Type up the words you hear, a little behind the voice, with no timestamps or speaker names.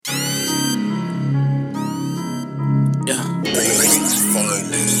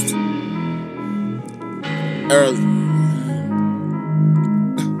early.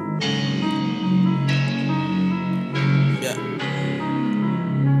 Yeah.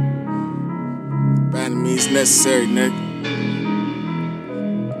 By any means necessary, nigga.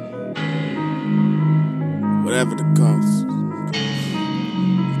 Whatever the cost.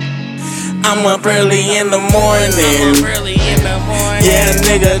 I'm up early in the morning. Yeah,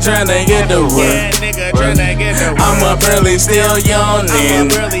 nigga tryna get to work. I'm up early, still yawning.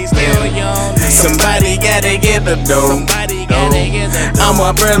 Somebody gotta get the dough. I'm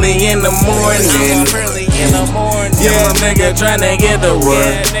up early in the morning. Yeah, nigga tryna get to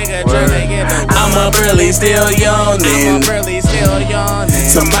work. I'm up early, still yawning.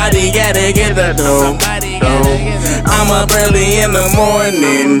 Somebody gotta get the dough. I'm up early in the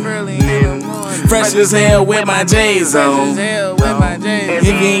morning. Fresh as hell with my J's on. If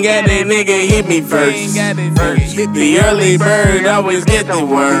you ain't got that nigga, hit me first. The early bird always get the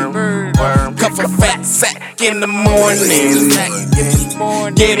worm. Cup of fat sack in the morning.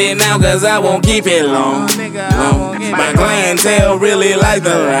 Get it now cause I won't keep it long. My clientele really like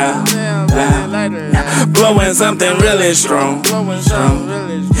the loud. Blowing something really strong.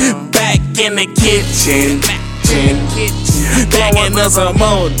 Back in the kitchen. Blowing us some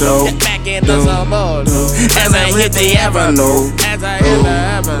more dough. As I hit the avenue.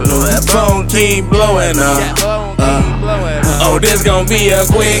 That phone keep blowing up. Oh, this gon' be a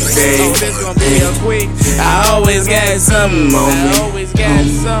quick day. I always got something on me.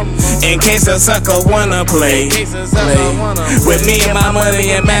 In case a sucker wanna play with me and my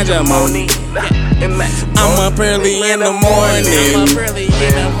money and matrimony. I'm up early in the morning.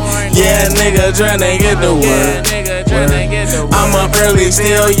 Yeah, nigga tryna get to work. I'm up early,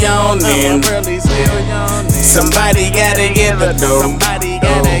 still yawning. Somebody gotta get the dough.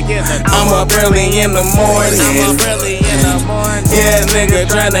 I'm up early in the morning. Yeah, nigga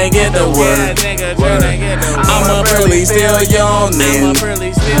tryna get to work. I'm up early, still yawning.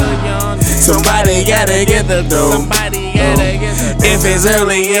 Somebody gotta get the dough. If it's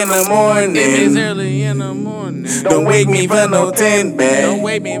early in the morning, don't wake me for no 10 bag.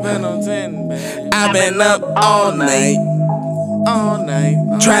 I've been up all night.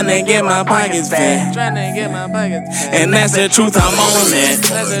 Tryna get my pockets fat. And that's the truth, I'm on it.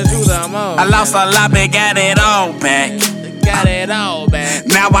 I lost a lot but got it all back.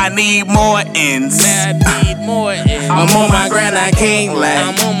 Now I need more ends. I'm on my grind, I can't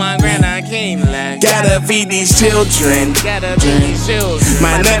lack. Gotta feed these children.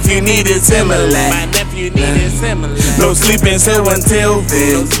 My nephew needed Similac. No sleeping so until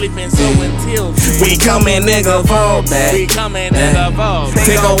then. We coming, nigga, fall back.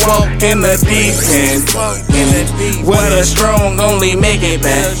 Take a walk in the deep end. With a strong, only make it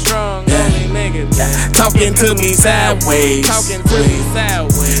back. Talking to me sideways.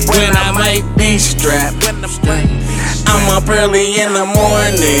 When I might be strapped. I'm up early in the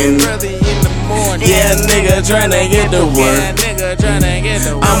morning. Yeah, nigga tryna get to work.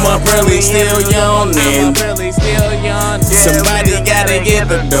 I'm up early, still yawning. Somebody gotta get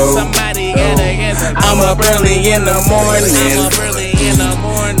the dough. I'm up early in the morning.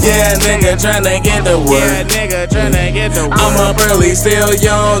 Yeah, nigga tryna get to work. I'm up early, still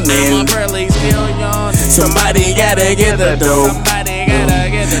yawning. Somebody gotta get the dough.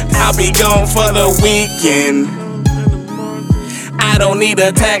 I'll be gone for the weekend. I don't need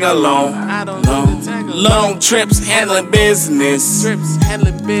a tag along. Long trips, handling business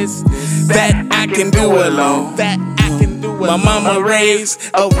that I can do alone. My mama raised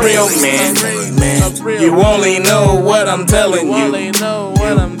a real man. You only know what I'm telling you.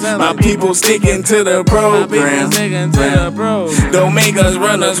 My people sticking to the program. Don't make us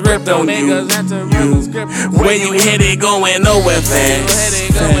run a script on you. Where you headed, going nowhere fast.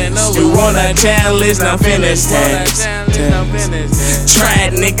 You want a challenge, now finish task. Try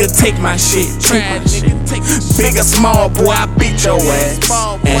it, nigga, take my shit. Big or small, boy, I beat your ass.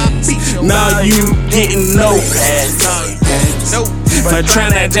 Now you getting no pass. For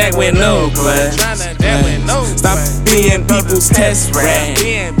tryna jack with no class. Stop being people's test rat.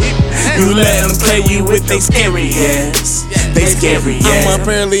 You let them play you with they scary ass. They scary ass. I'm up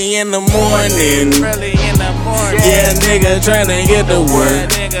early in the morning. Yeah, nigga tryna get to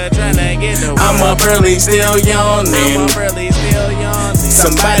work. I'm up early, still yawning.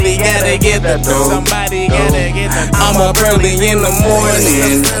 Somebody gotta get the dough. I'm up early in the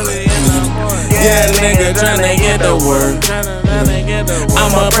morning. Yeah, nigga tryna get to work.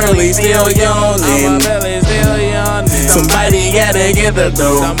 I'm up early, still yawning. Somebody gotta get the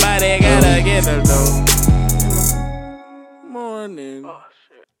dough.